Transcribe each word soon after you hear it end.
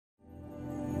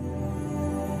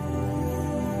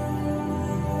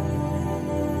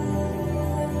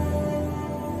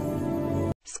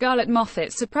Scarlett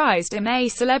Moffatt surprised MA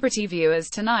celebrity viewers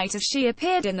tonight as she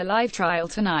appeared in the live trial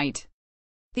tonight.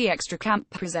 The Extra Camp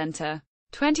presenter,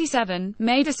 27,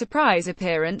 made a surprise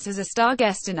appearance as a star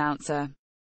guest announcer.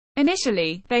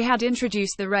 Initially, they had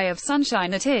introduced the ray of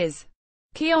sunshine at his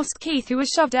kiosk Keith, who was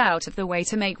shoved out of the way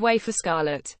to make way for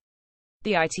Scarlett.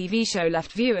 The ITV show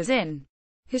left viewers in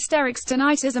hysterics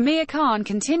tonight as Amir Khan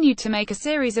continued to make a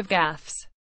series of gaffes.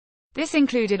 This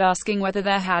included asking whether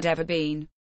there had ever been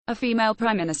a female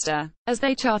prime minister. As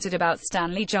they chatted about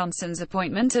Stanley Johnson's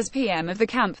appointment as PM of the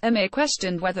camp, Amir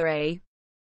questioned whether a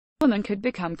woman could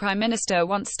become prime minister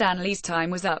once Stanley's time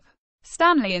was up.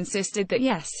 Stanley insisted that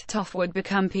yes, Toff would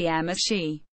become PM as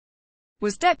she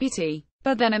was deputy.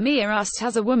 But then Amir asked,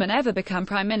 has a woman ever become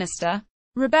prime minister?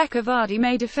 Rebecca Vardy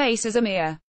made a face as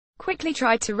Amir quickly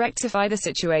tried to rectify the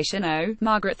situation. Oh,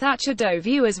 Margaret Thatcher.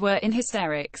 Viewers were in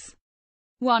hysterics.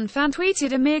 One fan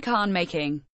tweeted Amir Khan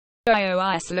making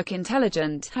JOIS look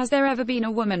intelligent. Has there ever been a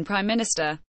woman prime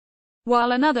minister?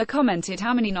 While another commented,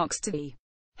 how many knocks to the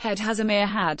head has Amir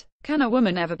had? Can a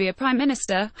woman ever be a prime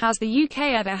minister? Has the UK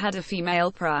ever had a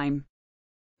female prime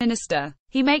minister?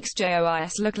 He makes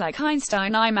JOIS look like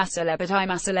Einstein. I'm a celeb, but I'm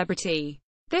a celebrity.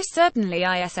 This certainly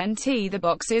isn't the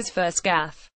box's first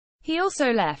gaffe. He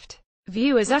also left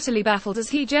viewers utterly baffled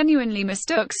as he genuinely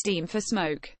mistook steam for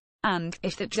smoke. And,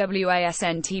 if that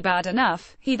wasn't bad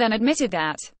enough, he then admitted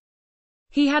that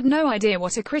he had no idea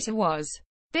what a critter was.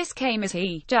 This came as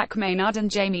he, Jack Maynard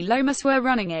and Jamie Lomas were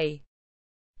running a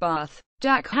bath.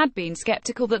 Jack had been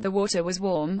skeptical that the water was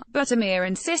warm, but Amir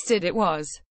insisted it was.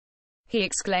 He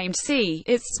exclaimed, "See,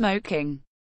 it's smoking."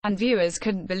 And viewers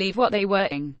couldn't believe what they were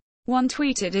seeing. One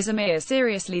tweeted, is Amir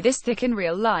seriously this thick in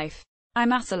real life?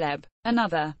 I'm a celeb.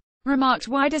 Another remarked,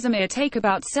 why does Amir take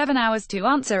about 7 hours to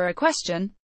answer a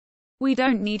question? We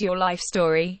don't need your life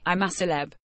story. I'm a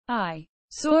celeb. I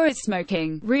saw it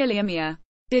smoking. Really, Amir?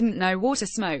 Didn't know water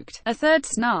smoked. A third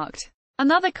snarked.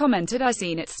 Another commented, I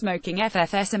seen it smoking.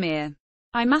 FFS Amir.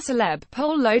 I'm a celeb.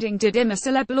 Poll loading. Did I'm a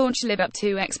celeb launch live up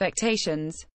to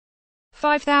expectations?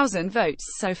 5,000 votes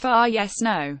so far. Yes,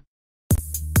 no.